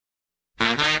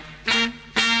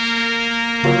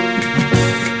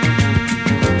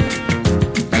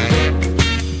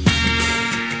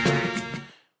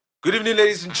Good evening,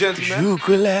 ladies and gentlemen.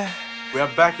 We are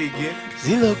back again.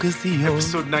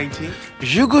 Episode 19.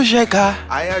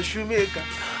 Aya Shoemaker.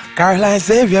 Caroline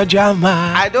Xavier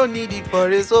Drama. I don't need it for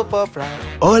a soap opera.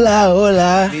 Hola,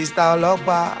 hola. Mr.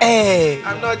 Olokpa. Hey.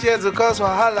 I'm not here to cause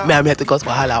wahala. I'm here to cause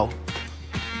wahala.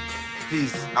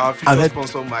 Please, our future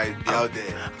sponsor might be out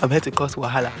there. I'm here to cause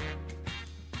wahala.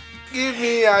 Give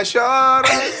me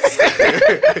assurance.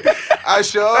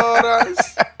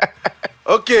 Assurance.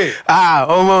 Okay.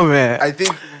 Oh man. I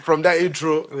think from that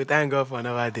intro, We thank God for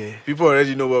another day. people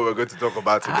already know what we're going to talk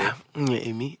about today.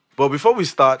 Amy. But before we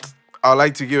start, I'd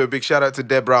like to give a big shout out to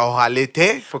Deborah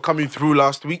Ohalete for coming through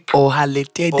last week.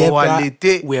 Ohalete, Deborah.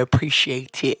 Ohalete. We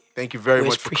appreciate it. Thank you very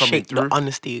much for coming through. The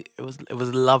honesty. It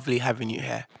was lovely having you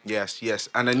here. Yes, yes.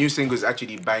 And the new single is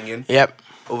actually banging. Yep.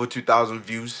 Over 2,000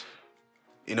 views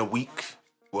in a week.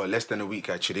 Well, less than a week,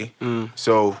 actually.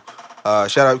 So,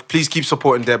 shout out. Please keep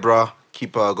supporting Deborah.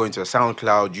 Keep going to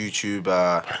SoundCloud, YouTube,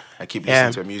 and keep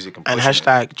listening to her music. And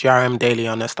hashtag GRM Daily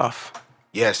on that stuff.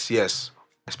 Yes, yes.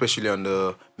 Especially on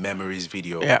the Memories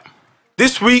video. Yeah.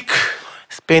 This week.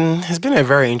 It's been a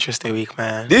very interesting week,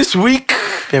 man. This week.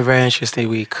 It's been a very interesting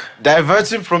week.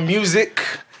 Diverting from music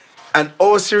and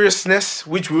all seriousness,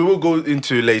 which we will go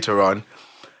into later on.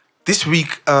 This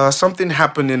week, something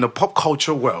happened in the pop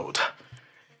culture world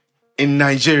in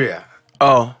Nigeria.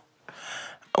 Oh.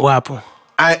 What happened?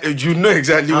 You know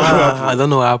exactly what happened. I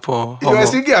don't know what happened. You are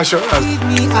singing assurance. Give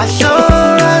me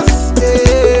assurance,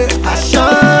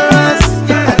 assurance.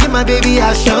 I give my baby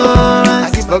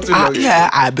assurance. It's not too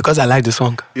long. Because I like the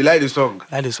song. You like the song?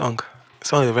 I like the song. The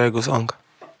song is a very good song.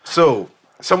 So,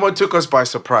 someone took us by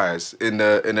surprise in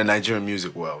the Nigerian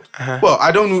music world. Well,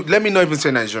 I don't know. Let me not even say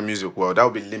Nigerian music world. That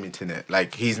would be limiting it.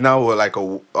 Like, he's now like a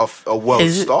world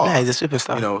star. Yeah, he's a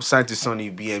superstar. You know, signed to Sony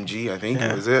BMG, I think.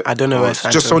 Yeah. Is it? I don't know. It's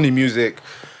just Sony Music.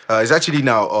 He's actually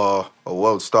now a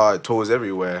world star. Tours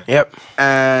everywhere. Yep.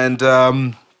 And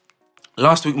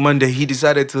last week, Monday, he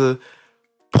decided to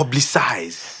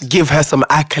publicize. Give her some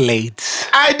accolades.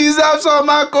 I deserve some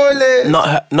accolades.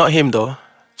 Not him though.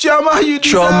 Chioma, you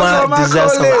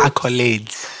deserves some accolades.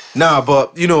 accolades. Nah,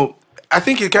 but, you know, I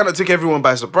think it kind of took everyone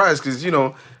by surprise because, you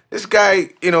know, this guy,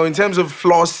 you know, in terms of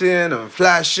flossing and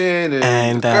flashing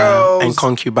and girls, and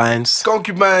concubines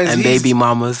and baby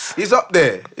mamas. He's up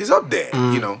there. He's up there,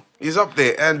 you know. He's up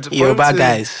there. And Yoruba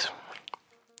guys.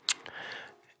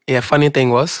 Yeah, funny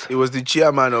thing was, he was the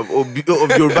chairman of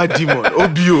Yoruba Demon.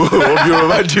 Obio of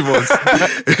Yoruba Demons.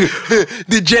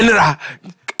 the general.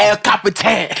 El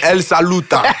Capitan. El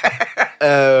Saluta.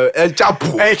 El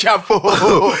Chapo. El Chapo.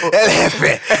 El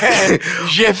Jefe.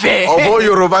 Jefe. Of all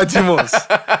Yoruba Demons.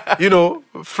 You know,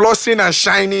 flossing and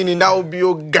shining in that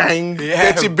Obio gang.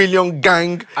 Yeah. 30 billion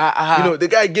gang. You know, the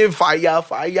guy gave fire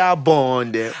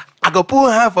bond. I go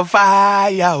put her for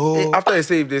fire. Oh. After they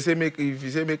say, if you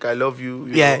say make I love you.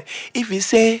 You know. If you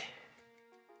say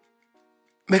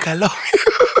make I love you.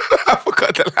 I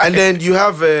forgot the line. And then you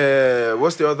have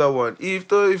what's the other one?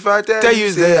 If I tell you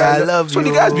say I love you. So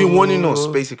the guy's been warning us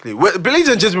basically. Ladies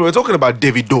and gentlemen, we're talking about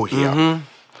Davido here.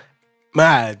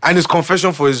 Mad. And his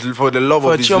confession for the love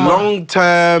of his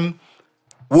long-term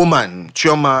woman,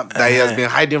 Chioma, that he has been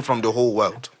hiding from the whole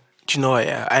world. Do you know what?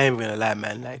 Yeah, I ain't gonna lie,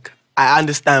 man. Like, I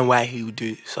understand why he would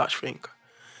do such thing.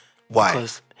 Why?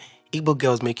 Because Igbo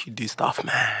girls make you do stuff,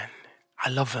 man. I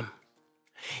love them.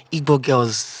 Igbo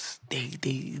girls,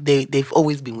 they've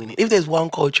always been winning. If there's one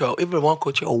culture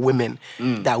of women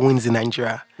that wins in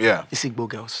Nigeria, it's Igbo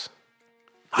girls.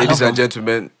 Ladies and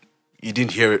gentlemen, you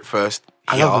didn't hear it first.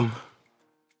 I love them.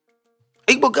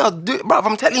 Igbo girls, bruv,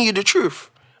 I'm telling you the truth.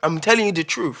 I'm telling you the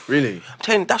truth. Really? I'm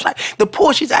telling you, that's right. The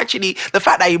Porsche is actually, the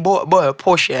fact that he bought a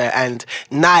Porsche and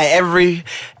now everyone,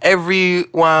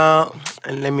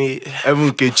 and let me, for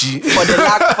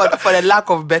the lack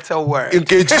of better word.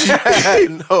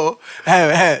 No.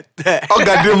 Hey,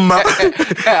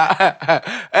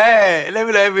 let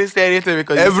me not even say anything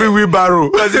because every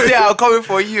wheelbarrow. Because you say I'm coming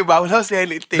for you, but I will not say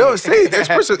anything. No, say it.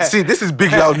 Expression. See, this is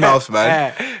big loud mouth,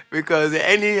 man. Because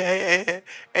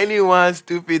anyone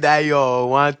stupid that you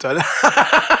want to.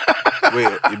 Wait,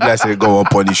 if I say go on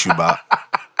punish you, ba.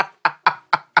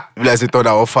 If I say turn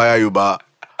I will fire you, ba.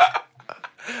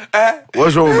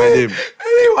 What's wrong with my name?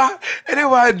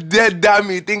 Anyone dead damn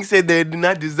me thinks that they do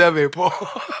not deserve a Porsche.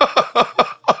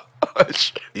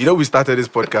 You know we started this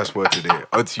podcast for today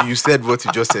until you said what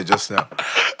you just said just now.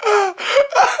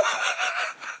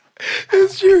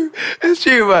 It's true,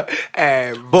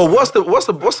 but what's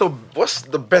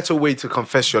the better way to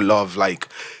confess your love? Like,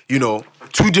 you know,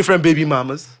 two different baby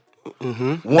mamas.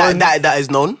 One that is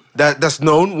known. That's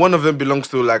known. One of them belongs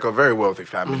to like a very wealthy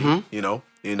family. You know,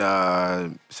 in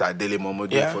Sadele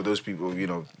Momodu. For those people, you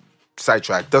know,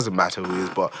 sidetrack. Doesn't matter who he is,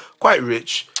 but quite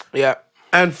rich. Yeah.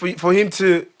 And for him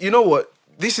to, you know what?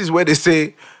 This is where they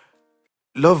say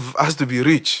love has to be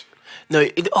rich. No,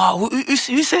 who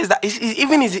says that?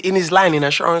 Even in his line, in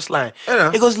assurance line,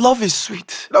 Yeah. he goes, love is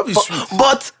sweet. Love is sweet.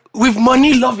 But with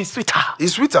money, love is sweeter.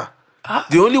 It's sweeter.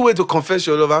 The only way to confess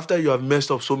your love after you have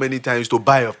messed up so many times is to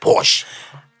buy a Porsche.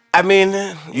 I mean,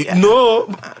 no,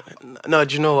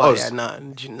 do you know what? Us. Yeah,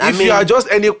 no. If you are just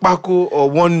any Paco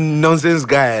or one nonsense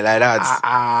guy like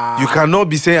that, you cannot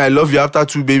be saying I love you after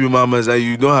 2 baby mamas and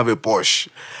you don't have a Porsche.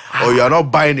 Or you are not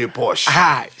buying a Porsche.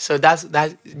 So that's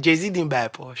Jay-Z didn't buy a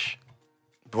Porsche.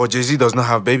 But Jay-Z does not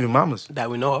have baby mamas. That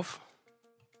we know of.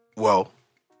 Well,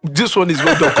 this one is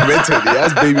well documented. He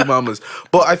has baby mamas.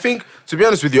 But I think, to be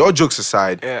honest with you, all jokes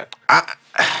aside, Yeah.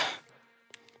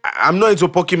 I'm not into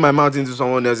poking my mouth into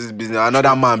someone else's business,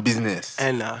 another man's business.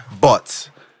 And But,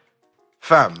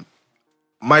 fam,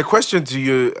 my question to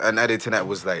you and Ade tonight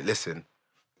was like, listen,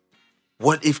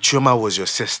 what if Chioma was your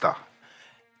sister?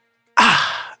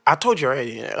 I told you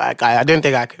already, you know, like I don't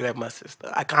think I could let my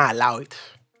sister. I can't allow it.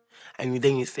 And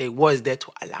then you say, what is there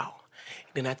to allow?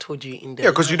 Then I told you in the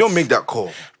Because you don't make that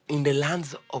call. in the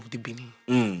lands of the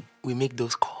Benin, we make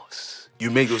those calls.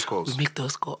 You make those calls. We make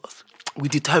those calls. We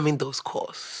determine those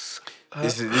calls.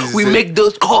 This is We the- make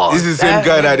those calls. This is the same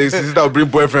guy that his sister will bring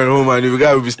boyfriend home and the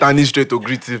guy will be standing straight to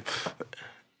greet him.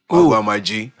 Oh, my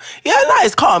G. Yeah, no,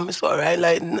 it's calm. It's all right.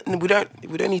 Like we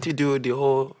don't need to do the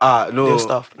whole No.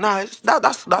 stuff. No,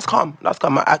 that's calm. That's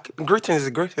calm. Greetings is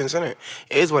greetings, isn't it?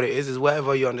 It is what it is. It's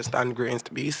whatever you understand greetings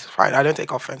to be. It's fine. I don't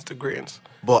take offense to greetings.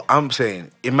 But I'm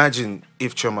saying, imagine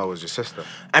if Chioma was your sister.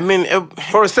 I mean,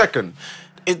 For a second,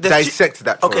 dissect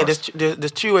that for okay, us.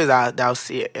 there's 2 ways that I'll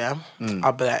see it. Yeah,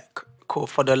 I'll be like, cool.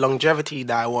 For the longevity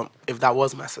that I want, if that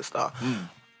was my sister,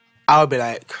 I'll be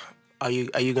like, are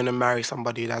you gonna marry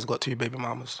somebody that's got 2 baby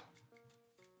mamas?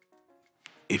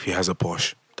 If he has a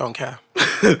Porsche. Don't care.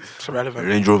 It's irrelevant.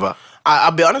 Range Rover.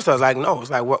 I'll be honest. I was like, no. It's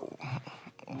like what?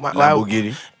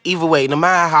 Lamborghini. Either way, no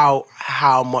matter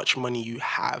how much money you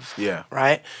have, Yeah.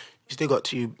 right, you still got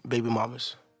 2 baby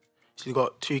mamas. So you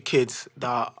got 2 kids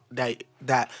that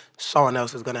someone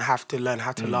else is gonna have to learn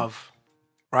how to love,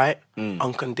 right?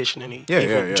 Unconditionally. Yeah,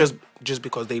 Even yeah. Just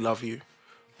because they love you,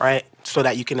 right? So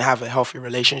that you can have a healthy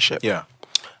relationship. Yeah.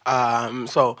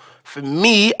 So for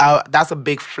me, that's a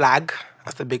big flag.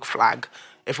 That's a big flag.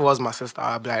 If it was my sister,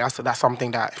 I'd be like, that's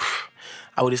something that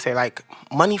I would say, like,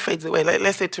 money fades away. Like,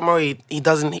 let's say tomorrow he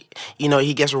doesn't,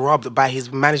 he gets robbed by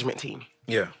his management team.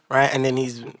 Yeah. Right? And then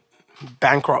he's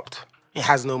bankrupt. He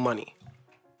has no money.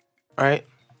 Right?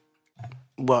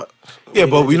 But Yeah,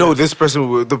 but we know this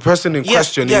person, the person in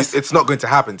question, yes. it's not going to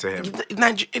happen to him.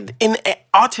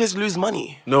 Artists lose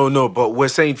money. No, but we're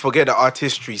saying forget the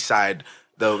artistry side.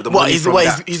 The What, money from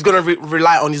that. he's going to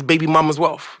rely on his baby mama's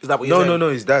wealth? Is that what you're saying? No,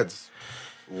 his dad's.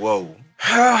 Whoa.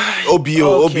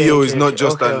 OBO is not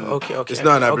just it's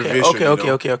not an abbreviation.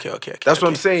 Okay. That's what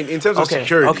I'm saying. In terms of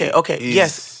security.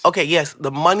 Yes.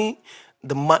 The money,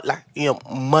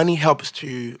 money helps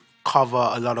to cover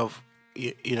a lot of,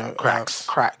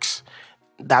 cracks.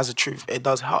 That's the truth. It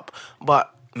does help.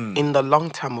 But in the long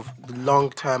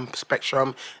term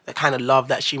spectrum, the kind of love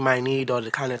that she might need or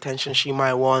the kind of attention she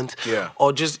might want,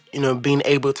 or just, being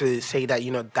able to say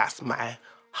that, that's my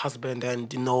husband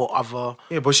and no other.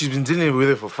 Yeah, but she's been dealing with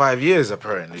it for 5 years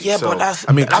apparently. Yeah, so, but that's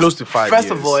close to 5 years. First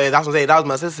of all, that's what I'm saying. That was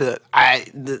my sister.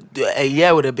 A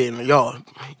year would have been,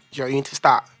 you need to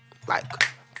start like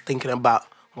thinking about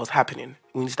what's happening.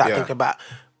 We need to start thinking about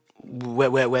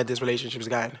where this relationship is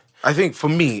going. I think for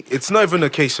me, it's not even a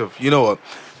case of, you know what,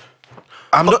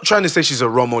 I'm not trying to say she's a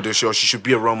role model or she should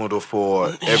be a role model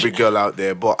for every girl out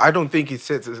there, but I don't think it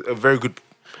sets a very good,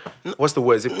 what's the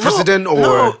word, is it precedent or?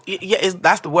 No,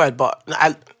 that's the word, but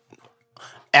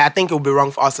I think it would be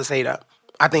wrong for us to say that.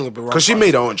 I think it would be wrong. Because she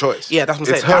made her own choice. Yeah, that's what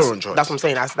I'm saying. It's her own choice. That's what I'm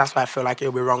saying. That's why I feel like it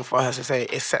would be wrong for her to say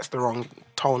it sets the wrong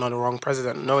tone or the wrong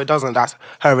precedent. No, it doesn't. That's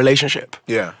her relationship.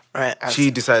 Yeah. Right.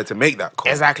 She decided to make that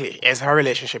call. Exactly. It's her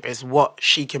relationship. It's what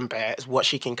she can bear. It's what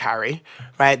she can carry.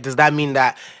 Right. Does that mean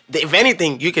that if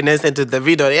anything, you can then say to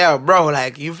Davido, yeah, bro,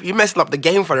 like you messed up the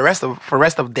game for the rest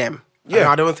of them. Yeah.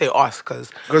 I don't say us because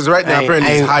right now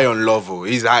apparently he's high on love.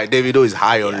 He's high. Davido is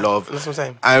high on love. That's what I'm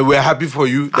saying. And we're happy for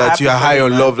you that you're high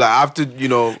on love. Like after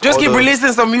just keep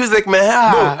releasing some music,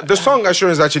 man. No, the song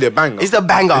Assurance is actually a banger. It's a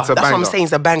banger. That's what I'm saying.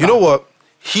 It's a banger. You know what?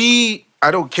 I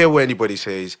don't care what anybody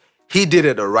says. He did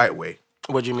it the right way.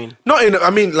 What do you mean?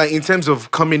 In terms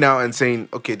of coming out and saying,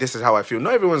 okay, this is how I feel.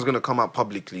 Not everyone's gonna come out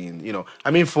publicly, and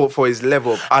for his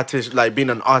level of artist, like being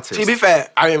an artist. To be fair,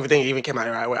 I don't even think he even came out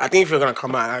the right way. I think if you're gonna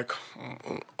come out like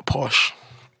posh,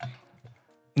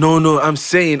 No, I'm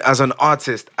saying as an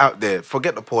artist out there,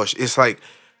 forget the Porsche. It's like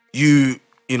you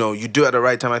know, you do it at the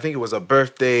right time. I think it was a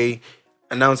birthday,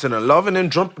 announcing a love, and then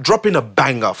dropping a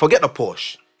banger. Forget the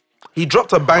Porsche. He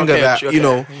dropped a banger that, you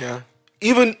know,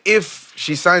 even if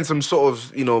she signed some sort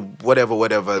of, you know,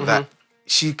 whatever, that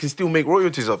she can still make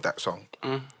royalties of that song.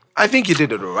 I think he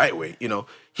did it the right way, you know.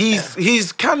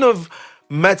 He's kind of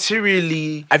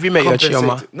materially. Have you met your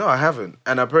Chioma? No, I haven't.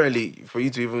 And apparently, for you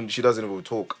to even, she doesn't even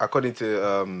talk. According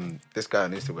to this guy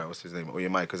on Instagram, what's his name?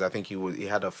 Oyemai, because I think he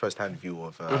had a first-hand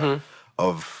view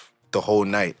of the whole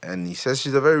night, and he says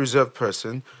she's a very reserved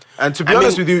person. And to be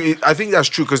honest with you, I think that's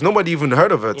true because nobody even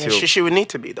heard of her till. She would need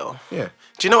to be though. Yeah.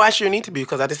 Do you know why she would need to be?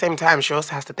 Because at the same time, she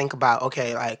also has to think about,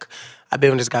 okay, like I've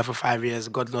been with this guy for 5 years.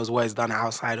 God knows what he's done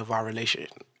outside of our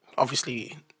relationship.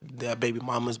 Obviously, they're baby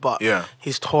mamas, but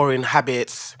his touring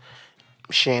habits,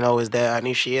 she ain't always there. And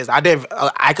if she is, I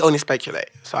can only speculate.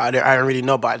 So I don't really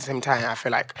know. But at the same time, I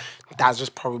feel like that's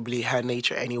just probably her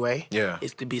nature anyway. Yeah.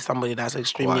 Is to be somebody that's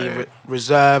extremely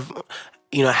reserved,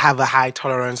 you know, have a high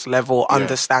tolerance level,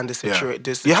 understand the situation.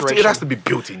 It has to be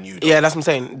built in you, though. Yeah, that's what I'm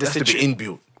saying. It has to be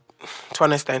inbuilt. To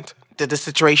an extent. The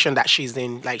situation that she's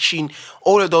in, like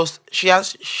all of those,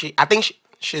 I think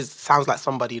she sounds like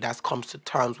somebody that comes to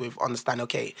terms with understanding,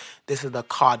 okay, this is the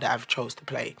card that I've chose to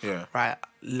play. Yeah. Right?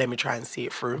 Let me try and see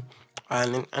it through.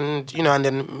 And you know, and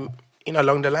then, you know,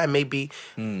 along the line, maybe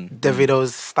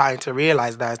Davido's starting to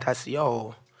realize that's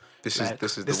this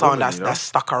is the song that's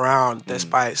stuck around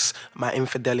despite my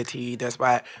infidelity,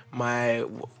 despite my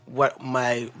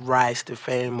rise to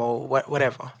fame or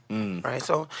whatever. Right?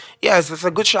 So yeah, it's a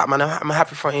good shot, man. I'm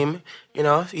happy for him. You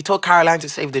know, he told Caroline to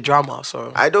save the drama.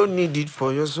 So I don't need it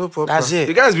for your soap opera. That's it.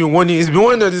 The guy's been warning. He's been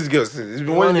warning these girls. He's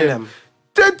been warning them.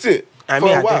 That's it. For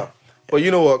a while. But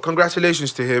you know what?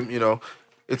 Congratulations to him. You know,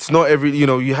 it's not every. You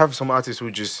know, you have some artists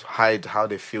who just hide how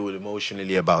they feel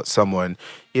emotionally about someone.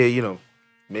 Yeah, you know.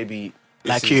 Maybe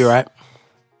like you, right?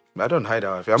 I don't hide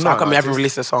how I feel. I'm so not how come an you artist. haven't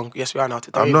released a song? Yes, we are an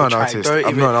artist. I'm not an artist.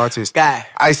 I'm not an artist. Guy.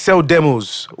 I sell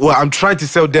demos. Well, I'm trying to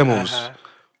sell demos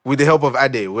with the help of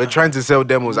Ade. We're trying to sell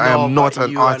demos. I am not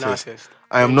an artist.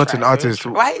 I am not an artist.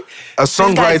 Right? A songwriter.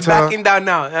 This guy's backing down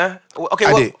now, huh?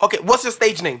 Okay, what's your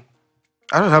stage name?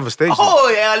 I don't have a stage name. Oh,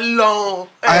 yeah, long.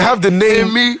 I have the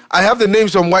name. I have the name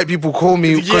some white people call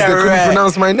me because they couldn't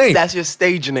pronounce my name. That's your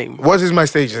stage name. What is my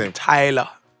stage name? Tyler.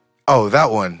 Oh,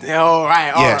 that one. Yeah, all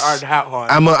right. Yes. That one.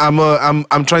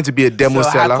 I'm trying to be a demo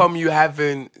seller. How come you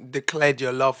haven't declared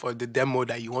your love for the demo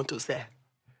that you want to sell?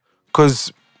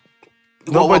 Because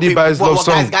nobody buys love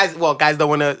songs. Guys don't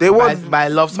want to buy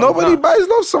love songs. Nobody buys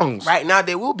love songs. Right now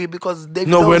they will be because they.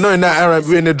 No, we're not in that era.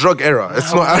 We're in the drug era.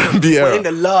 It's not R&B era. We're in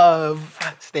the love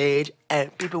stage,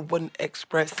 and people wouldn't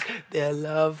express their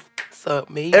love. So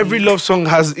maybe every love song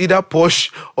has either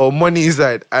Porsche or money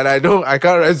inside, and I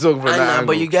can't write song from that angle.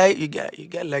 But you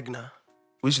get leg now.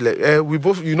 Which leg? We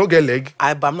both, you don't get leg.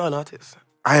 But I'm not an artist.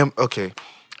 I am okay.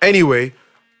 Anyway,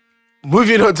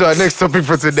 moving on to our next topic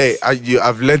for today.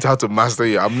 I've learned how to master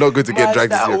you. I'm not going to get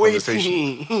dragged into your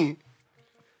conversation.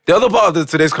 The other part of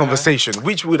today's conversation,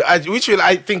 which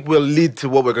I think will lead to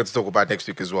what we're going to talk about next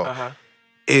week as well,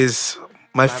 is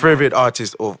my favorite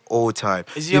artist of all time.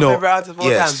 Is your favorite artist of all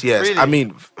time? Yes. Really? I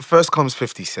mean, first comes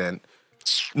 50 Cent.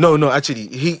 No, actually,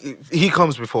 he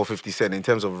comes before 50 Cent in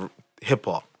terms of hip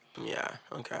hop. Yeah,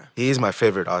 okay. He is my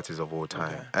favorite artist of all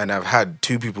time. Okay. And I've had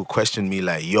 2 people question me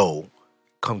like, yo,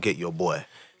 come get your boy.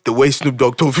 The way Snoop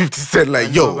Dogg told 50 Cent,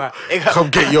 like, yo, come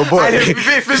get your boy. I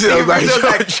was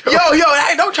like,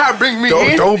 yo, don't try to bring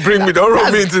me in. Don't bring me, don't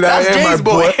run me into that. That's Jay's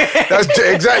boy. That's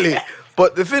exactly.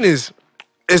 But the thing is,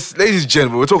 ladies and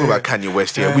gentlemen, we're talking about Kanye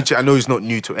West here, which I know is not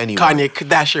new to anyone. Kanye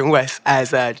Kardashian West,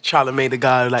 as Charlamagne the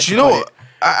guy like. Do you know what?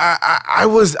 I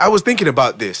was thinking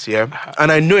about this,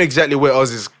 and I know exactly where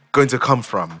Oz is going to come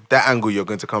from, that angle you're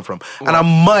going to come from. And I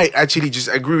might actually just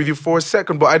agree with you for a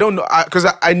second, but I don't know, because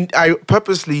I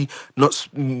purposely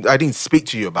I didn't speak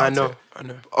to you about it. I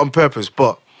know. On purpose,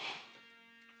 but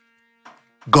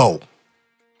go.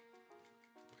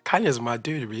 Kanye's my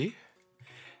dude, really.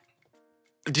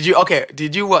 Did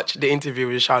you watch the interview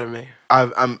with Charlamagne?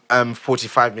 I'm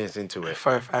 45 minutes into it.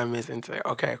 45 minutes into it.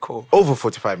 Okay, cool. Over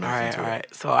 45 minutes into it. All right.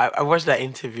 So I watched that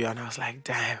interview and I was like,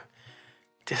 damn,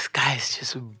 this guy is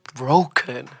just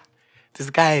broken. This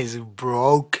guy is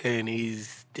broken.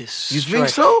 He's destroyed. You think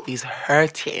so? He's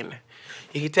hurting.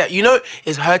 You can tell. You know,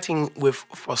 he's hurting with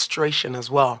frustration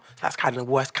as well. That's kind of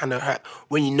worst kind of hurt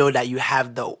when you know that you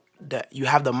have the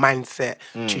mindset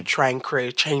to try and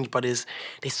create change, but there's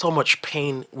so much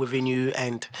pain within you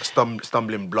and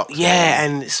stumbling blocks. Yeah,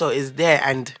 and so it's there,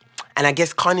 and I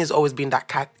guess Kanye's always been that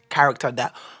character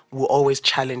that will always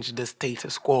challenge the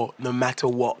status quo, no matter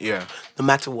what. Yeah. No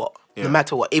matter what. Yeah. No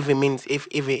matter what. If it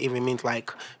means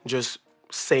like just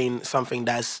saying something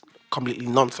that's completely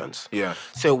nonsense. Yeah.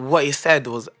 So what he said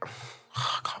was,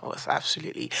 was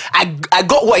absolutely. I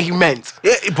got what he meant.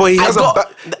 Yeah, but he has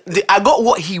I got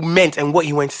what he meant and what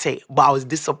he went to say, but I was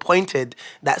disappointed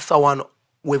that someone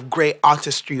with great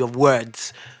artistry of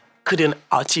words couldn't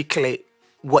articulate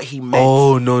what he meant.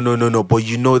 Oh, no. But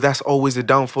you know, that's always the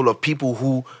downfall of people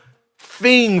who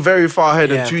think very far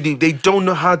ahead and too deep. They don't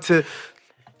know how to.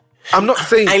 I'm not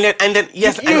saying. And then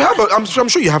yes, I'm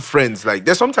sure you have friends. Like,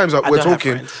 there's sometimes that we're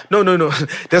talking. No.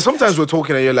 There's sometimes we're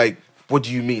talking and you're like, what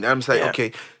do you mean? I'm just like,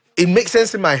 okay, it makes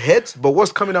sense in my head, but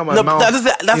what's coming out my mouth?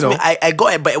 That's me. I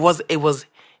got it, but it was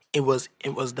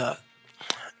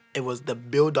the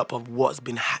build up of what's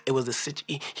been. It was the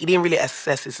he didn't really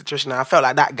assess his situation. And I felt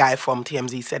like that guy from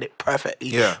TMZ said it perfectly.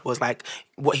 Yeah, it was like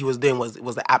what he was doing was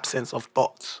the absence of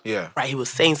thoughts. Yeah, right. He was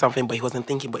saying something, but he wasn't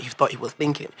thinking. But he thought he was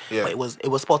thinking. Yeah, but it was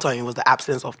spot on. It was the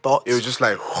absence of thoughts. It was just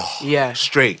like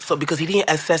straight. So because he didn't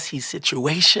assess his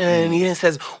situation, he didn't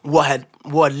assess what had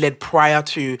led prior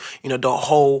to the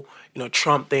whole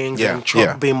Trump things and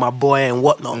Trump being my boy and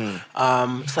whatnot.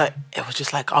 So it was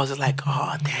just like I was just like,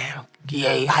 oh damn.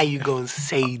 Yeah, how you gonna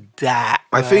say that?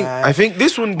 I think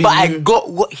this one. But I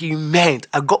got what he meant.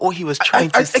 I got what he was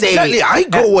trying to say. Exactly, I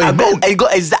got what he meant. I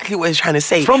got exactly what he was trying to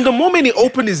say. From the moment he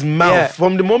opened his mouth,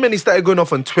 from the moment he started going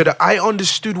off on Twitter, I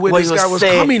understood where this guy was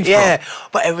coming from. Yeah,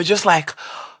 but it was just like,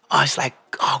 it's like,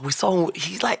 we saw.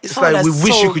 He's like, it's like we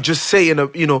wish you could just say in a,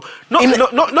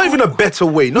 not even a better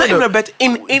way. Not even a better.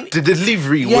 The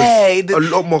delivery was a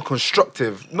lot more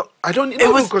constructive. I don't.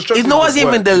 It was. It wasn't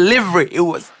even delivery.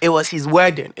 It was his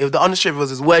wording. If the understrip was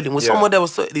his wording, was someone that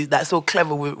was so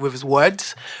clever with his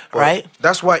words, right?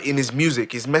 That's why in his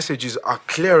music, his messages are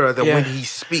clearer than when he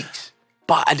speaks.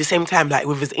 But at the same time, like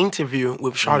with his interview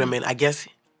with Charlemagne, I guess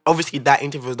obviously that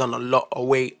interview was done a lot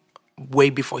away.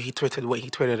 Way before he tweeted what he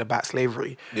tweeted about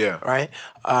slavery. Yeah. Right?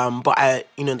 But I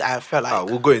felt like...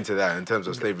 we'll go into that in terms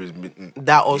of slavery.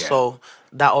 That also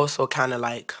kind of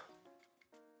like...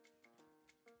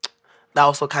 That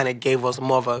also kind of gave us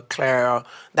more of a clearer...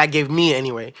 That gave me,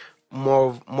 anyway,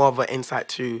 more of an insight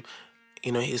to,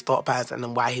 his thought patterns and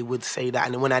then why he would say that.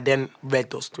 And then when I then read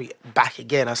those three back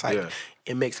again, I was like...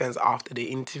 It makes sense after the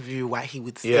interview why he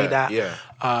would say that. Yeah.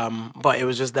 But it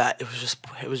was just that it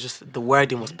was just the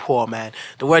wording was poor, man.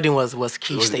 The wording was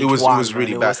key stage one. It was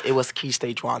really bad. It was key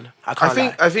stage one.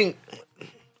 I think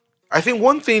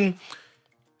one thing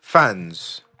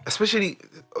fans, especially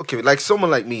like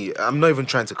someone like me, I'm not even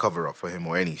trying to cover up for him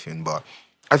or anything, but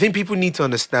I think people need to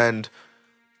understand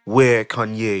where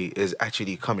Kanye is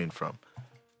actually coming from.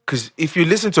 Because if you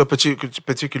listen to a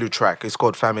particular track, it's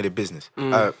called Family Business.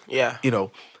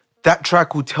 That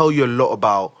track will tell you a lot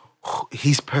about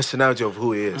his personality of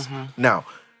who he is. Now,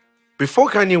 before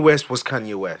Kanye West was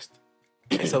Kanye West.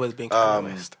 He's always been Kanye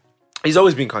West. He's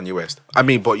always been Kanye West. I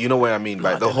mean, but you know what I mean?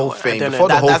 Like the whole fame.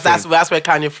 That's where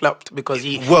Kanye flopped because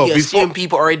he assumed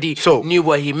people already knew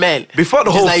what he meant. Before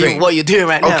the whole fame. What you're doing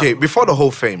right now. Okay, before the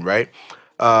whole fame, right?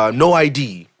 No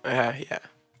ID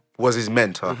was his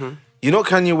mentor.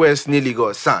 Kanye West nearly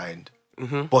got signed,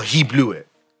 but he blew it.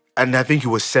 And I think he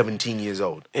was 17 years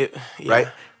old, right?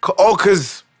 All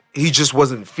because he just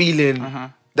wasn't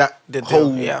feeling that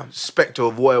whole spectre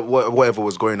of whatever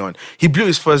was going on. He blew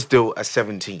his first deal at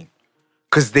 17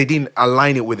 because they didn't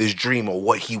align it with his dream or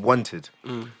what he wanted,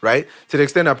 right? To the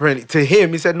extent, apparently, to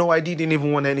him, he said No ID didn't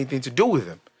even want anything to do with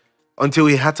him until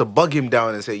he had to bug him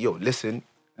down and say, yo, listen,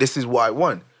 this is what I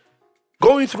want.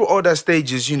 Going through all that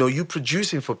stages, you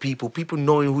producing for people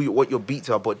knowing what your beats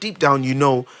are, but deep down,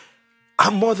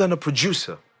 I'm more than a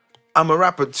producer. I'm a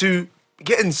rapper. To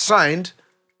getting signed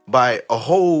by a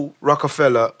whole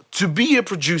Rockefeller to be a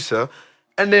producer,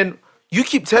 and then you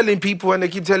keep telling people, and they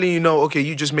keep telling you, okay,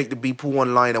 you just make the beat, put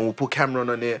one line, and we'll put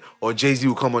Cameron on it, or Jay-Z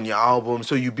will come on your album,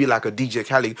 so you be like a DJ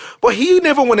Khaled. But he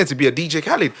never wanted to be a DJ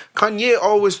Khaled. Kanye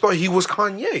always thought he was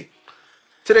Kanye.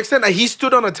 To the extent that he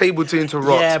stood on a table to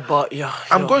interrupt. Yeah, but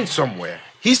I'm going somewhere.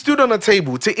 He stood on a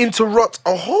table to interrupt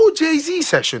a whole Jay-Z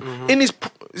session in his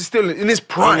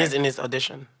prime. In his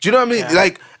audition. Do you know what I mean? Yeah.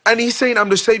 Like, and he's saying, I'm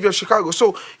the savior of Chicago.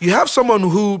 So you have someone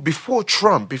who, before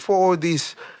Trump, before all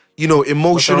this,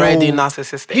 emotional... Was already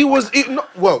narcissistic. He was,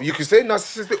 you could say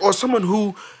narcissistic, or someone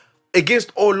who,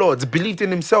 against all odds, believed in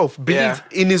himself, believed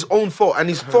in his own thought. And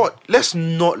his thought, let's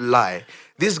not lie,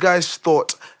 this guy's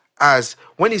thought... As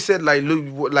when he said, like,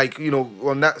 look, like,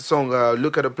 on that song,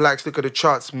 look at the plaques, look at the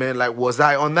charts, man, like, was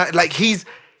I on that? Like, his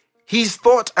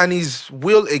thought and his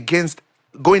will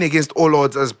going against all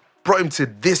odds as brought him to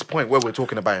this point where we're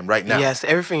talking about him right now. Yes,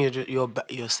 everything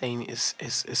you're saying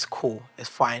is cool, it's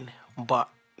fine, but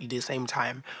at the same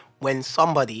time, when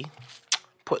somebody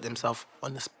put themselves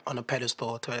on a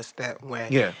pedestal to a extent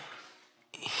where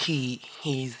he's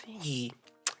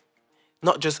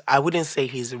not just, I wouldn't say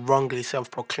he's wrongly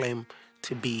self-proclaimed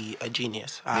to be a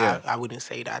genius. I wouldn't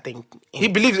say that. I think he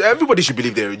believes everybody should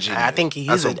believe they're a genius. I think he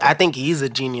is. I think he is a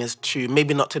genius too.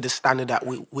 Maybe not to the standard that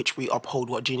which we uphold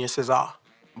what geniuses are.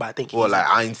 But I think like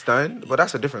Einstein, but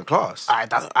that's a different class.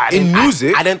 In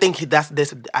music, I don't think that's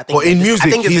this. I think in music, I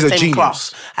think he's the a same genius.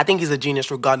 class. I think he's a genius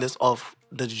regardless of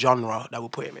the genre that we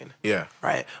put him in. Yeah.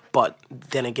 Right. But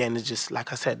then again, it's just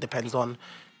like I said, depends on.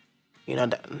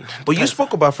 But you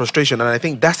spoke about frustration, and I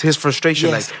think that's his frustration.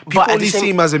 Yes, like people only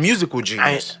see him as a musical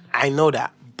genius. I know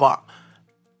that, but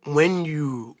when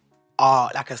you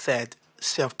are, like I said,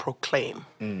 self-proclaimed,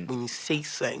 when you say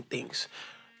certain things,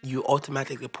 you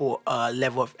automatically put a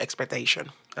level of expectation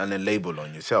and a label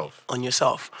on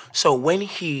yourself. So when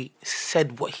he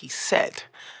said what he said,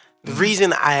 the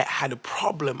reason I had a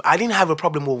problem, I didn't have a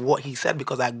problem with what he said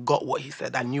because I got what he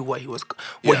said. I knew what he was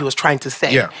trying to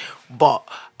say. Yeah. But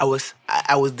I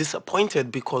was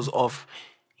disappointed because of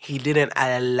he didn't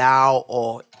allow,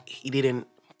 or he didn't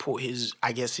put his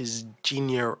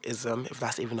geniusism, if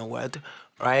that's even a word,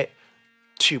 right,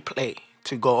 to play,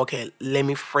 to go, okay, let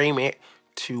me frame it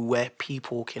to where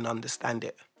people can understand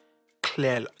it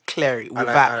clearly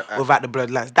without the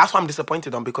bloodlines. That's what I'm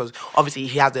disappointed on, because obviously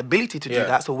he has the ability to do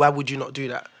that, so why would you not do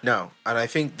that? No, and I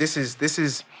think this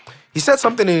is he said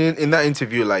something in that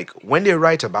interview, like when they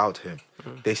write about him,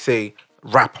 they say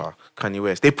rapper Kanye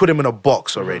West. They put him in a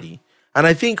box already. And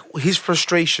I think his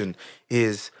frustration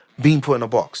is being put in a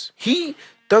box. He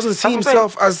doesn't see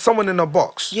himself as someone in a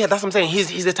box. Yeah, that's what I'm saying.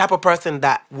 He's the type of person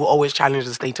that will always challenge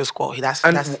the status quo. That's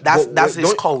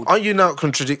his code. Aren't you now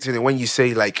contradicting it when you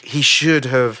say like he should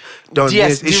have done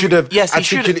this? He should have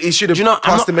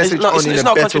passed the message on in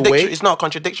a better way. It's not a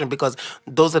contradiction, because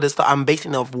those are the stuff I'm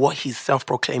basing off what he's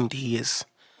self-proclaimed he is.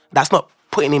 That's not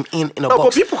putting him in a box. No,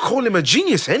 but people call him a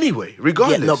genius anyway,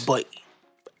 regardless. Yeah, no, but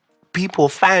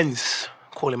fans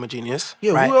call him a genius.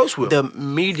 Yeah, right? Who else will? The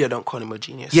media don't call him a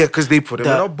genius. Yeah, because they put him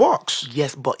in a box.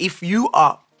 Yes, but if you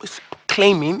are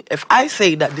claiming, if I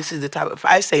say that this is the type, if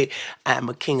I say I'm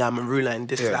a king, I'm a ruler, and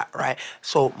this, that, right?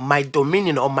 So my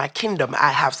dominion or my kingdom,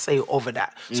 I have say over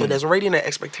that. So there's already an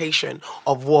expectation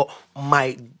of what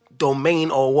my domain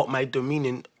or what my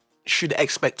dominion should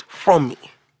expect from me,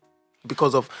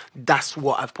 because of that's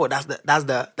what I've put. That's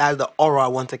the aura I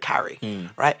want to carry,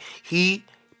 right? He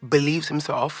believes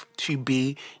himself to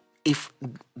be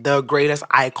the greatest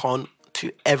icon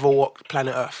to ever walk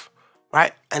planet Earth,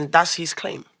 right? And that's his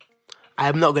claim. I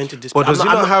am not going to dispute. But does he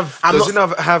not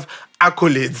have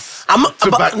accolades? I'm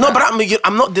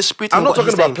not disputing. I'm not what talking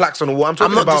he's about saying. plaques on the wall. I'm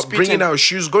talking about bringing out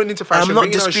shoes, going into fashion,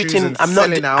 bringing out shoes and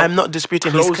selling out. I'm not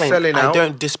disputing his claim. I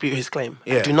don't dispute his claim.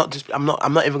 Yeah. I do not dispute. I'm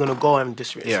not even going to go and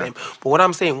dispute his claim. But what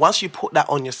I'm saying, once you put that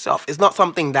on yourself, it's not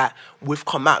something that we've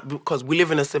come out, because we live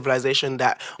in a civilization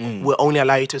that will only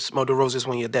allow you to smell the roses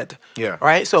when you're dead. Yeah.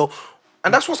 Right. So.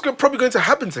 And that's what's probably going to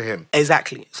happen to him.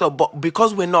 Exactly. So, but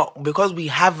because we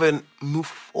haven't moved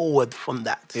forward from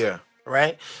that. Yeah.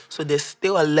 Right. So there's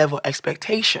still a level of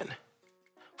expectation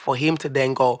for him to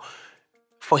then go,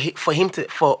 for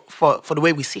the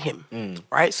way we see him.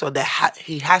 Right. So that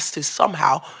he has to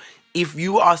somehow, if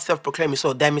you are self-proclaiming,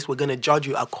 so that means we're going to judge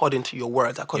you according to your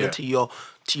words, according to your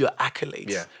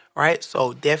accolades. Yeah. Right.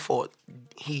 So therefore,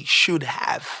 he should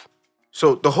have.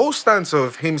 So the whole stance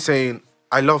of him saying,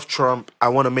 I love Trump, I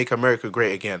want to make America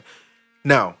great again.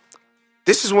 Now,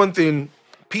 this is one thing,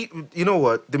 you know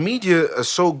what? The media are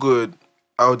so good,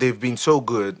 or they've been so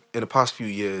good in the past few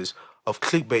years of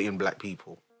clickbaiting black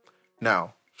people.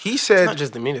 Now, he said... It's not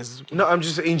just the media. No, I'm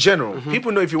just in general.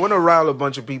 People know if you want to rile a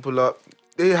bunch of people up,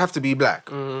 they have to be black.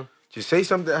 Just say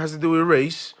something that has to do with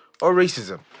race or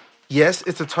racism. Yes,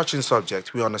 it's a touching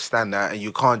subject. We understand that, and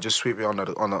you can't just sweep it under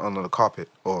the carpet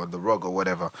or the rug or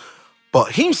whatever.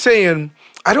 But him saying,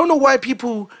 I don't know why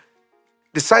people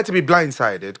decide to be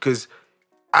blindsided, because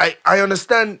I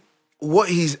understand what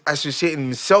he's associating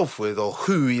himself with, or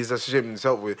who he's associating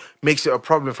himself with, makes it a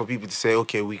problem for people to say,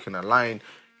 okay, we can align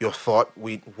your thought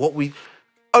with what we...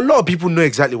 A lot of people know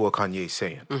exactly what Kanye is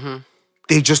saying.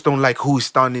 They just don't like who he's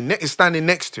standing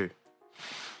next to.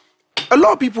 A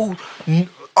lot of people...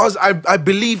 I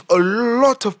believe a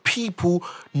lot of people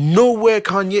know where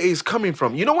Kanye is coming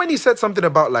from. You know, when he said something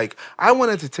about, like, I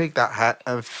wanted to take that hat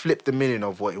and flip the meaning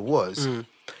of what it was.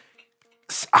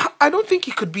 I don't think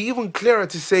it could be even clearer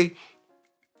to say,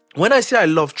 when I say I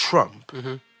love Trump,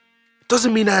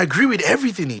 doesn't mean I agree with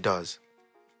everything he does.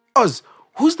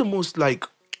 who's the most like?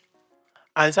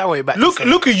 And so way back. Look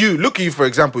at you. For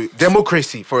example,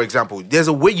 democracy. For example, there's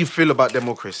a way you feel about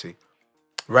democracy,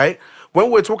 right? When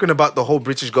we're talking about the whole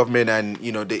British government and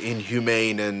the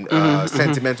inhumane and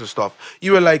sentimental stuff,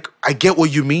 you were like, I get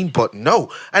what you mean, but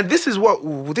no. And this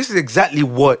is exactly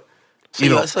what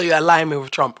So you're aligning me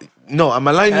with Trump. No, I'm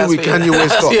aligning you with Kanye West.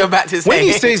 That's what you're about to say.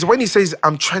 When he says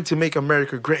I'm trying to make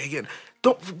America great again,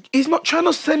 he's not trying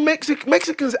to send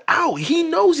Mexicans out. He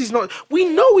knows he's not. We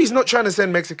know he's not trying to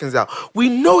send Mexicans out. We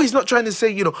know he's not trying to say,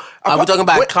 Are we talking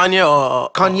about Kanye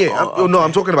or Kanye? No,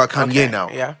 I'm talking about Kanye now.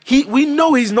 Yeah. We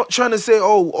know he's not trying to say,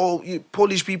 you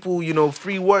Polish people,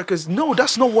 free workers. No,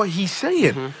 that's not what he's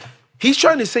saying. He's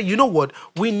trying to say, you know what?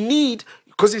 We need,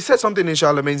 because he said something in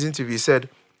Charlemagne's interview. He said,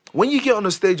 when you get on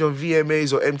a stage on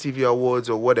VMAs or MTV Awards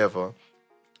or whatever,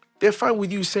 they're fine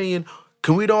with you saying,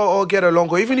 can we all get along?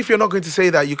 Or even if you're not going to say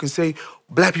that, you can say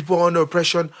black people are under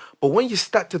oppression. But when you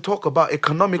start to talk about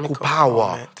economical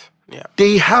power,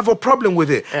 they have a problem with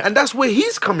it. And that's where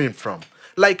he's coming from.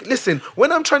 Like, listen,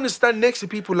 when I'm trying to stand next to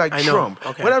people like Trump,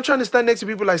 when I'm trying to stand next to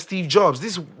people like Steve Jobs,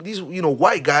 these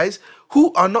white guys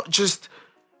who are not just...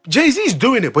 Jay-Z's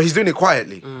doing it, but he's doing it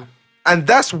quietly. And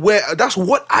that's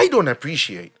what I don't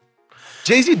appreciate.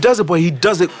 Jay-Z does it, but he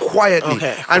does it quietly.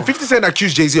 Okay, cool. And 50 Cent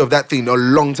accused Jay-Z of that thing a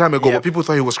long time ago, but people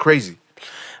thought he was crazy.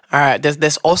 All right,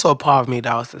 there's also a part of me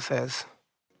that also says,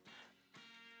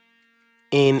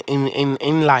 in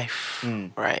life,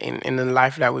 right, in the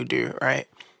life that we do, right,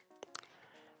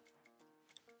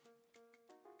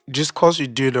 just cause you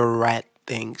do the right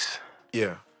things,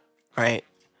 right,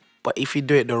 but if you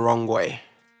do it the wrong way,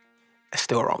 it's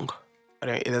still wrong.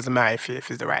 It doesn't matter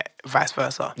if it's the right, vice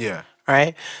versa. Yeah.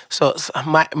 Right? So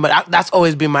that's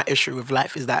always been my issue with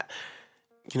life, is that,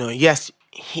 yes,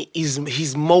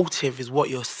 his motive is what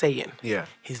you're saying. Yeah.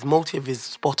 His motive is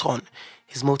spot on.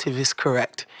 His motive is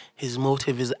correct. His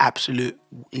motive is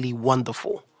absolutely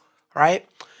wonderful. Right?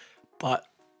 But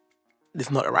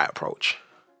it's not the right approach.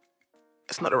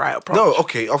 It's not the right approach. No,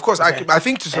 okay, of course. Okay. I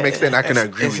think to some extent I can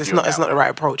agree with you. It's not the right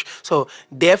approach. So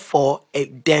therefore,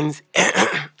 it then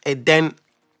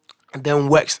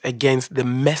works against the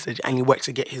message, and he works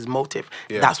against his motive.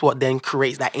 Yeah. That's what then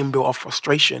creates that inbuilt of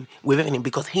frustration within him,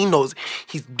 because he knows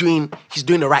he's doing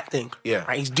the right thing. Yeah.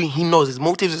 Right? He knows his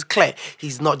motive is clear.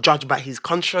 He's not judged by his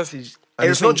conscience. And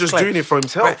he's not just doing it for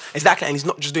himself. Right. Exactly, and he's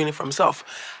not just doing it for himself.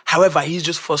 However, he's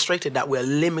just frustrated that we're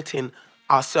limiting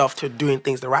ourselves to doing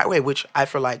things the right way, which I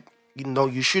feel like,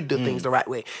 you should do things the right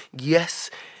way. Yes,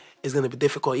 it's gonna be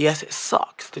difficult. Yes, it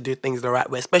sucks to do things the right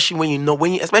way, especially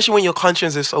when your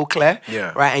conscience is so clear,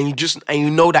 right? And you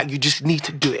know that you just need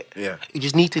to do it. Yeah, you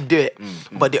just need to do it.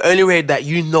 But the only way that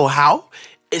you know how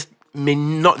may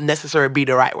not necessarily be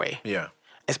the right way. Yeah,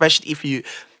 especially if you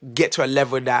get to a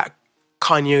level that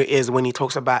Kanye is when he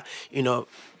talks about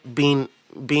being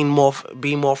more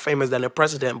famous than a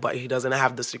president, but he doesn't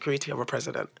have the security of a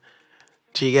president.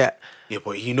 Do you get? Yeah,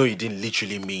 but he didn't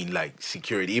literally mean like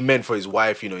security. He meant for his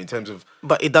wife, in terms of.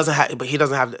 But it doesn't have. But he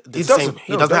doesn't have the same.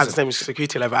 He doesn't have the same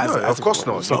security level as. No, of course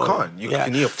not. You can't.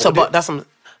 Can he afford so, but it? that's what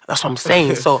I'm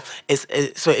saying. So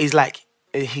it's like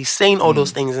he's saying all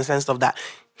those things in the sense of that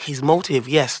his motive.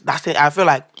 Yes, that's it. I feel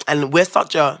like, and we're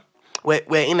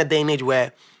in a day and age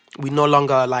where we no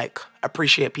longer like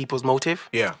appreciate people's motive.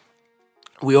 Yeah.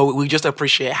 We just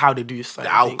appreciate how they do certain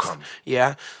the outcome. Things.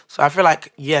 Yeah. So I feel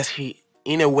like, yes,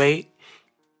 in a way,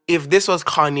 if this was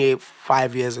Kanye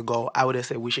 5 years ago, I would have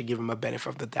said we should give him a benefit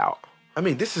of the doubt. I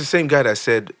mean, this is the same guy that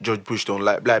said George Bush don't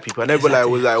like black people, and everybody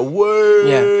was like, "Whoa!"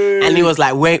 Yeah, and he was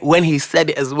like, when he said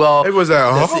it as well, it was like,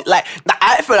 huh?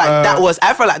 I feel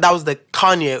like that was the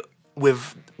Kanye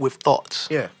with thoughts.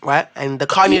 Yeah. Right? And the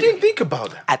Kanye, he didn't think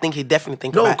about that. I think he definitely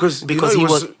think about it. Because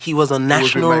he was on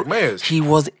national.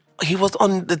 He was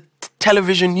on the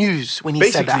television news when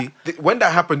he said that. When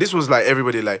that happened, this was like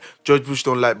everybody like George Bush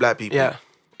don't like black people. Yeah.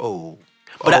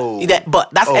 But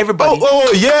that's everybody.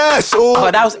 Yes.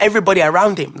 But that was everybody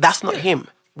around him. That's not him.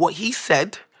 What he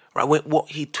said, right? What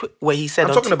he said.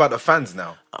 I'm talking about the fans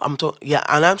now.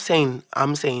 And I'm saying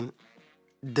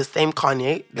the same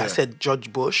Kanye that said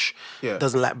George Bush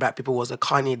doesn't like black people was a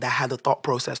Kanye that had a thought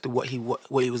process to what he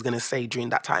was gonna say during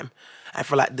that time. I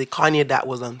feel like the Kanye that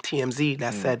was on TMZ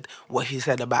that said what he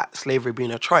said about slavery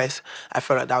being a choice, I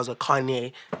feel like that was a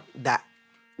Kanye that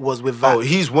was without. Oh,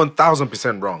 he's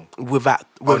 1000% wrong. Without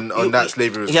on that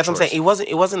slavery. You know what I'm saying? It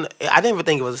wasn't. I didn't even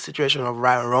think it was a situation of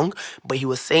right or wrong, but he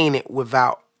was saying it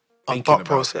without a thought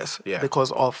process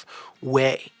because of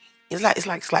where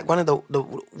It's like one of the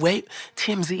way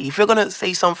TMZ. If you're gonna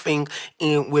say something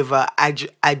with a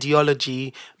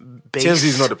ideology based, TMZ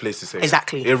is not the place to say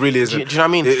exactly. It really isn't. Do you know what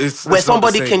I mean? It's where not the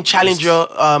somebody same. can challenge your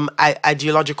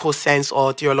ideological sense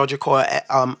or theological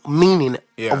meaning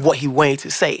of what he wanted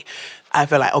to say. I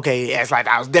feel like, okay, yeah, it's like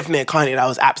that was definitely a Kanye that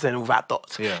was absent without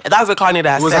thoughts. Yeah. And that was a Kanye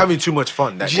that was having too much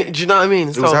fun. Do you know what I mean?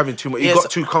 It was having too much. He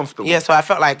got too comfortable. Yeah, so I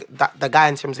felt like the guy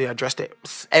in terms of addressed it.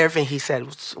 Everything he said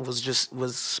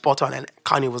was spot on, and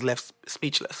Kanye was left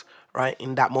speechless, right,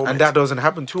 in that moment. And that doesn't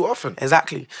happen too often.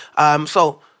 Exactly.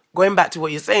 So going back to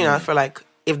what you're saying, I feel like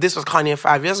if this was Kanye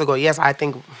 5 years ago, yes, I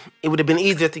think it would have been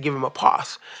easier to give him a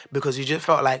pass because you just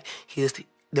felt like he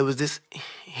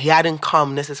hadn't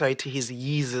come necessarily to his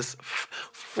Jesus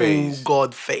full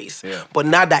God face. Yeah. But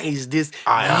now that he's this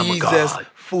I am a Jesus God.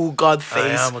 full God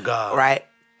face, I am a God. right?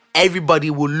 Everybody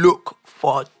will look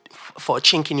for a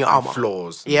chink in your armor.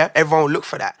 Flaws. Yeah, everyone will look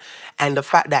for that. And the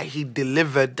fact that he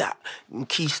delivered that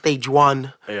key stage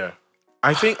 1. Yeah.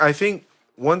 I think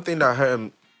one thing that hurt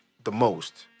him the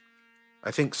most,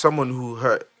 I think someone who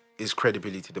hurt his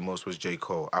credibility the most was J.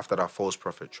 Cole after that False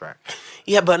Prophet track.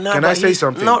 Yeah, but now... Can I say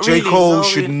something? J. Cole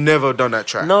should never have done that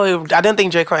track. No, I don't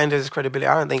think J. Cole ended his credibility.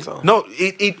 I don't think so. No,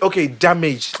 it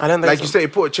damaged. I don't think like so. you said,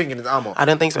 it put a chink in his armor. I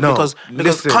don't think so. No, because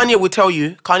listen. Kanye will tell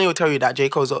you that J.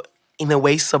 Cole's, in a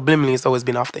way, subliminally, has always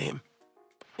been after him.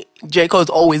 J.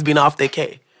 Cole's always been after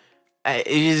K.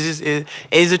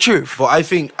 It's the truth. But I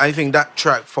think that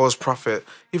track, False Prophet,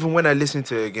 even when I listened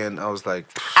to it again, I was like,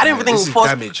 I didn't think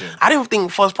damaging. I didn't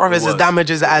think False Prophets as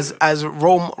damages as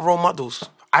role models.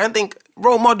 I don't think no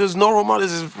role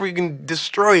models is freaking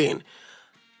destroying.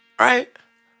 Right?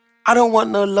 I don't want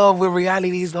no love with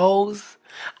reality's hoes.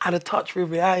 Out of touch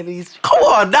with realities. Come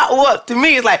on, that what? To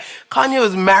me, it's like Kanye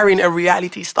was marrying a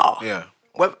reality star. Yeah.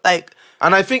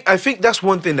 And I think that's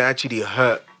one thing that actually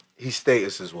hurt his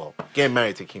status as well. Getting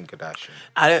married to Kim Kardashian.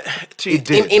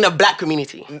 In a black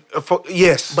community.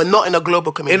 Yes. But not in a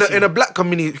global community. In a black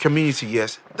community,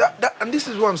 yes. And this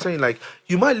is what I'm saying. Like,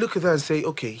 you might look at that and say,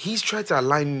 okay, he's trying to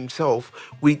align himself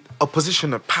with a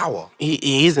position of power.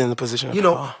 He is in a position of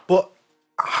power. But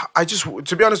I just,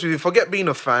 to be honest with you, forget being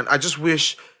a fan. I just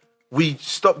wish we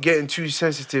stop getting too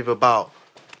sensitive about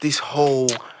this whole...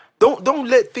 Don't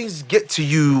let things get to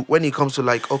you when it comes to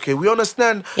like, okay, we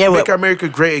understand make America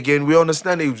great again. We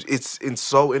understand it's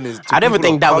insulting. I never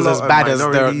think that was as bad as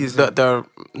the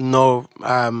no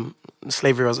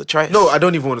slavery was a choice. No, I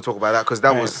don't even want to talk about that because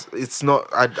that was it's not.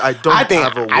 I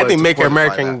think Make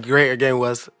America great again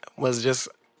was just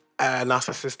a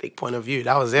narcissistic point of view.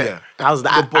 That was it. Yeah. That was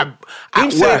the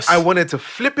I wanted to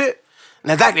flip it.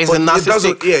 Exactly, it's a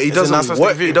narcissistic. It doesn't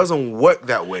work. It doesn't work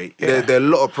that way. Yeah. There are a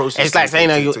lot of processes. It's like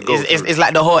saying it's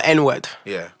like the whole N word.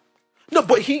 Yeah. No,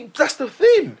 but that's the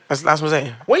thing. That's what I'm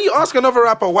saying. When you ask another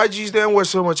rapper, why'd you use the N-word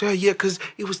so much? Yeah, because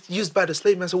it was used by the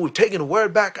slave man, so we've taken the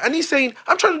word back. And he's saying,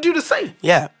 I'm trying to do the same.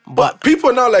 Yeah, but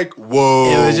people are now like,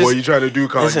 whoa, what are you trying to do,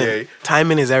 Kanye? Listen,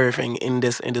 timing is everything in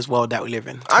this world that we live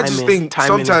in. I just think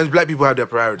sometimes black people have their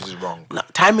priorities wrong. No,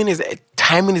 timing is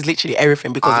literally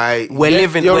everything because we're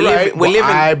living.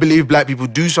 I believe black people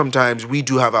do sometimes. We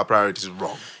do have our priorities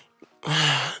wrong.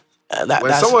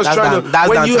 When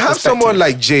you have someone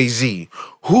like Jay-Z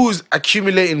who's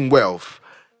accumulating wealth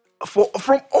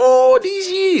from all these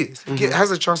years,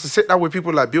 has a chance to sit down with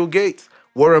people like Bill Gates,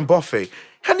 Warren Buffett,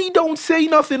 and he don't say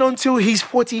nothing until he's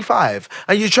 45,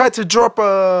 and you try to drop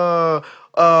a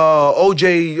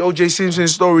OJ Simpson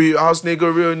story, house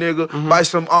nigga, real nigga, buy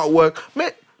some artwork,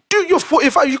 man. Dude, you're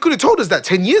 45. You could have told us that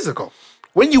 10 years ago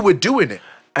when you were doing it.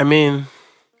 I mean.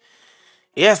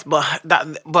 Yes, but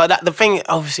the thing,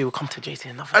 obviously, we'll come to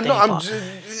JT another day.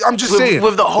 I'm just saying.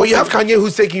 With the whole you have Kanye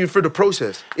who's taking you through the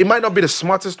process. It might not be the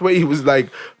smartest way. He was like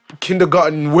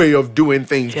kindergarten way of doing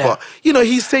things, but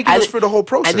he's taking us through the whole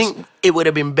process. I think it would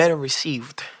have been better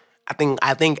received. I think it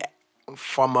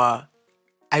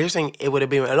would have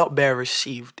been a lot better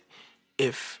received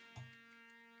if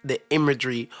the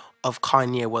imagery of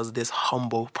Kanye was this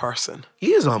humble person.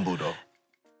 He is humble though.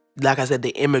 Like I said, the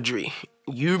imagery.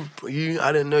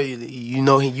 I don't know you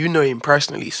know him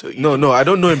personally, so no, I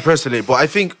don't know him personally, but I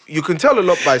think you can tell a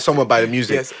lot by the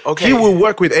music. Yes, okay. He will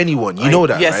work with anyone. You know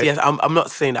that, right? Yes. I'm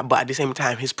not saying that, but at the same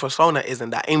time, his persona isn't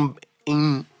that. In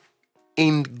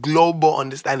global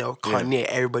understanding of Kanye,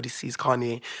 everybody sees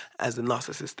Kanye as a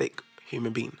narcissistic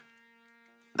human being.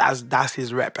 That's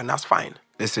his rep, and that's fine.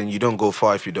 Listen, you don't go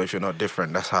far if you're not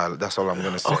different. That's all I'm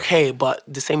gonna say. Okay, but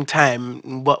at the same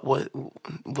time,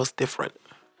 what's different?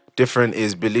 Different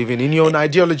is believing in your own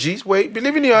ideologies. Wait,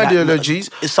 believing in your ideologies.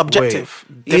 It's subjective.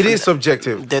 It is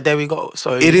subjective. There we go.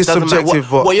 So it is doesn't matter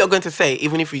subjective. what you're going to say,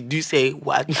 even if you do say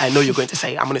what I know you're going to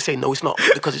say, I'm going to say no, it's not,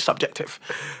 because it's subjective.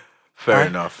 Fair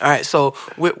enough. All right. So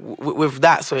with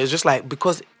that, so it's just like,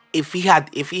 because if he had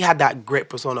that great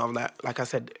persona of that, like I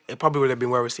said, it probably would have been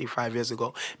well received 5 years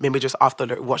ago. Maybe just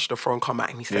after Watch the Throne come out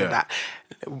and he said that,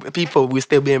 people will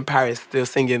still be in Paris, still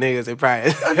singing niggas in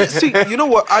Paris. See, you know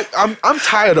what? I'm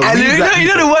tired of. And you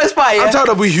know the worst part. Yeah? I'm tired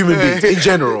of we human beings in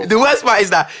general. The worst part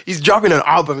is that he's dropping an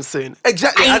album soon.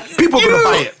 Exactly. And people are gonna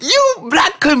buy it. You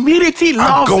black community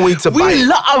love. I'm going to buy it. We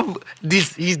love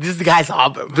this guy's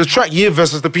album. The track Year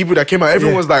versus the people that came out.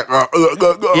 Everyone's like, oh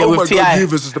my God, Year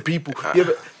versus the people. Yeah,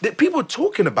 but the people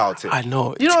talking about it. I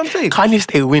know. You know what I'm saying? Kanye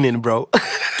stay winning, bro.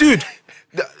 Dude,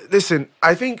 listen,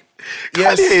 I think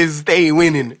Kanye is stay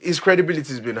winning. His credibility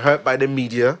has been hurt by the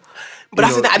media. But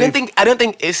I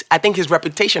think his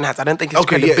reputation has. I don't think his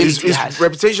credibility has. His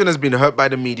reputation has been hurt by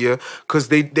the media because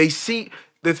they see.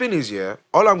 The thing is,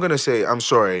 all I'm gonna say, I'm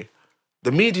sorry,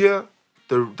 the media,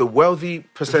 the wealthy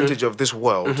percentage of this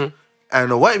world, and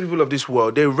the white people of this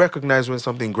world, they recognize when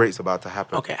something great's about to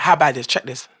happen. Okay, how about this? Check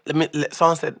this.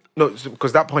 Someone said no,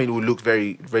 because that point will look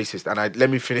very racist, and let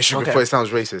me finish it before it sounds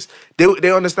racist.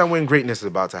 They understand when greatness is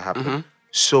about to happen,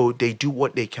 so they do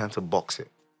what they can to box it.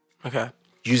 Okay.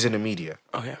 Using the media.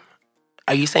 Okay.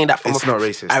 Are you saying that from? It's not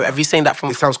racist. Have you saying that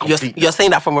from? It sounds complete. You're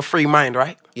saying that from a free mind,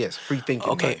 right? Yes, free thinking.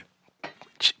 Okay. Mind.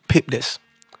 Pip this.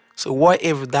 So what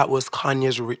if that was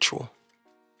Kanye's ritual?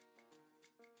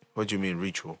 What do you mean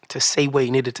ritual? To say what he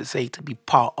needed to say to be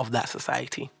part of that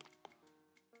society.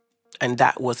 And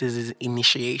that was his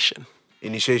initiation.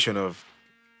 Initiation of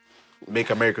Make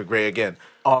America Great Again.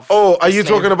 Are you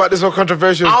talking about this whole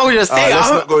controversial? I was just saying. Let's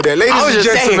not go there. Ladies and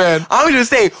gentlemen. I was just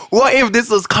saying, what if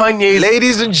this was Kanye's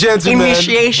Ladies and gentlemen,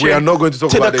 initiation? We are not going to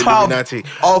talk about the Illuminati.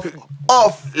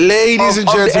 Ladies and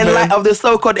gentlemen. Of the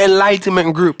so-called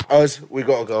Enlightenment group. We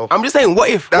gotta go. I'm just saying,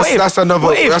 what if? That's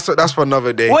for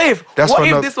another day. What if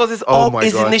this was his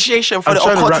initiation for the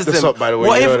occultism? I'm trying to wrap this up, by the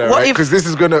way. Because this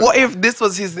is gonna. What if this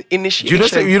was his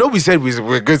initiation? You know we said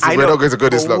we're good. We're not going to go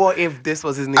this long. What if this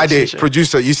was his initiation? Ade,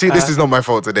 producer, you see, this is not my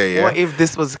fault today. Yeah. What if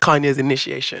this was Kanye's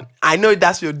initiation? I know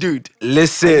that's your dude.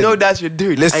 Listen. I know that's your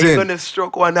dude. Listen. And you're gonna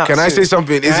stroke one out. Can I say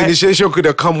something? His initiation could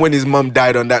have come when his mum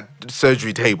died on that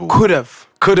surgery table. Could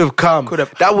have come.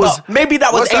 That was maybe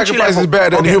that was entry level. Sacrifice is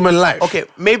better than human life. Okay,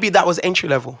 maybe that was entry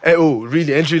level.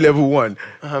 Really? Entry level 1?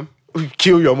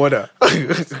 Kill your mother.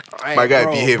 My guy,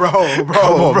 behave. Bro. My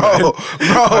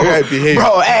guy, behave.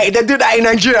 Bro, hey, they do that in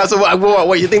Nigeria. So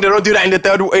what? You think they don't do that in the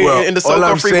third in the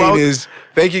so-called free world? All I'm saying is,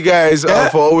 thank you guys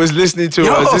for always listening to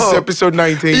us. This is episode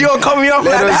 19. You gonna cut me off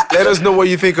Let us know what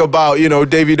you think about,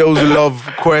 Davido's love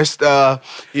quest.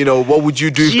 What would you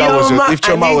do if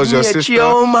Chioma was your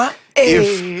sister?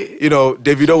 If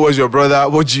Davido was your brother,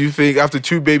 what do you think? After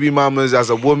 2 baby mamas as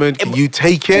a woman, can you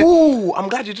take it? Ooh, I'm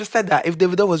glad you just said that. If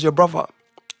Davido was your brother,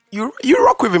 you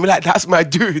rock with him like, that's my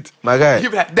dude. My guy. You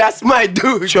be like, that's my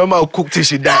dude. Chioma will cook till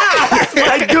she die. That's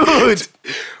my dude.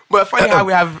 But funny how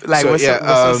we have we're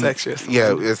so sexuous.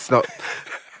 Yeah, it's not.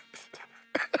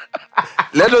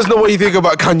 Let us know what you think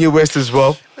about Kanye West as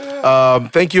well.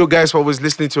 Thank you guys for always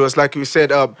listening to us. Like we said,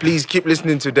 please keep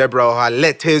listening to Deborah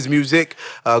Let His music.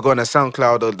 Go on our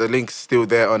SoundCloud. The link's still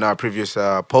there on our previous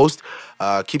post.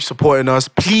 Keep supporting us.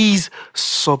 Please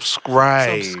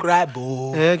subscribe.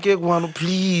 Get one,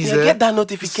 please. Get that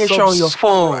notification on your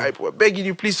phone. We're begging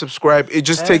you, please subscribe. It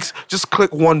just takes,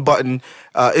 click one button.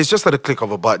 It's just at the click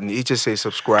of a button. It just says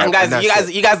subscribe. And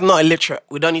guys, you guys are not illiterate.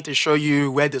 We don't need to show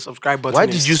you where the subscribe button is. Why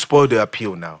did you spoil the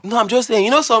appeal now? No, I'm just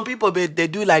saying, some people, they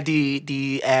do like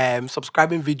the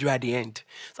subscribing video at the end.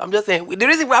 So I'm just saying, the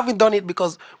reason we haven't done it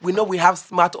because we know we have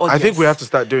smart audience. I think we have to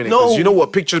start doing it because you know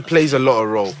what? Picture plays a lot of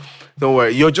role. Don't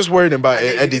worry. You're just worried about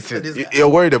editing. You're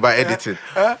worried about editing.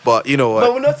 But you know what?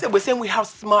 But we're not saying, we're saying we have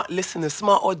smart listeners,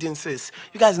 smart audiences.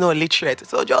 You guys know illiterate.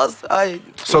 So just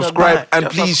subscribe and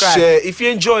please share. If you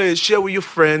enjoy it, share with your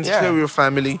friends, share with your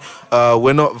family.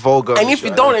 We're not vulgar. And if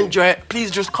you don't enjoy it,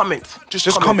 please just comment.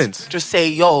 Just comment. Just say,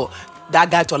 yo, that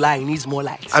guy to lie needs more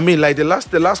light. I mean, like the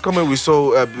last comment we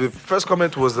saw, the first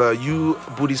comment was you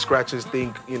booty scratchers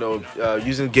think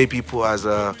using gay people as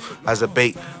a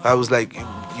bait. I was like,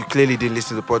 you clearly didn't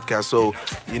listen to the podcast. So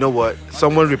you know what?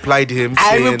 Someone replied to him.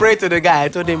 I even prayed to the guy. I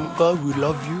told him, God will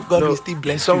love you. God will still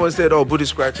bless you. Someone said, oh, booty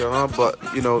scratcher, huh? But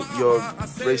you're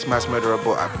race mass murderer.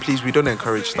 But please, we don't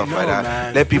encourage stuff like that.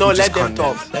 Man. Let people just let them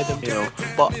talk. Let them talk.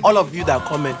 But all of you that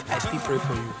comment, I still pray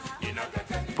for you.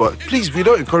 But please, we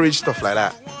don't encourage stuff like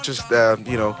that. Just,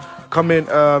 comment.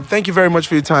 Thank you very much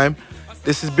for your time.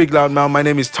 This is Big Loud Mouth. My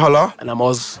name is Tola. And I'm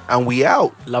Oz. And we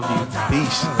out. Love you.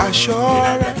 Peace.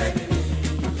 Assurance.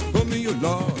 Put me your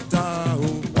love.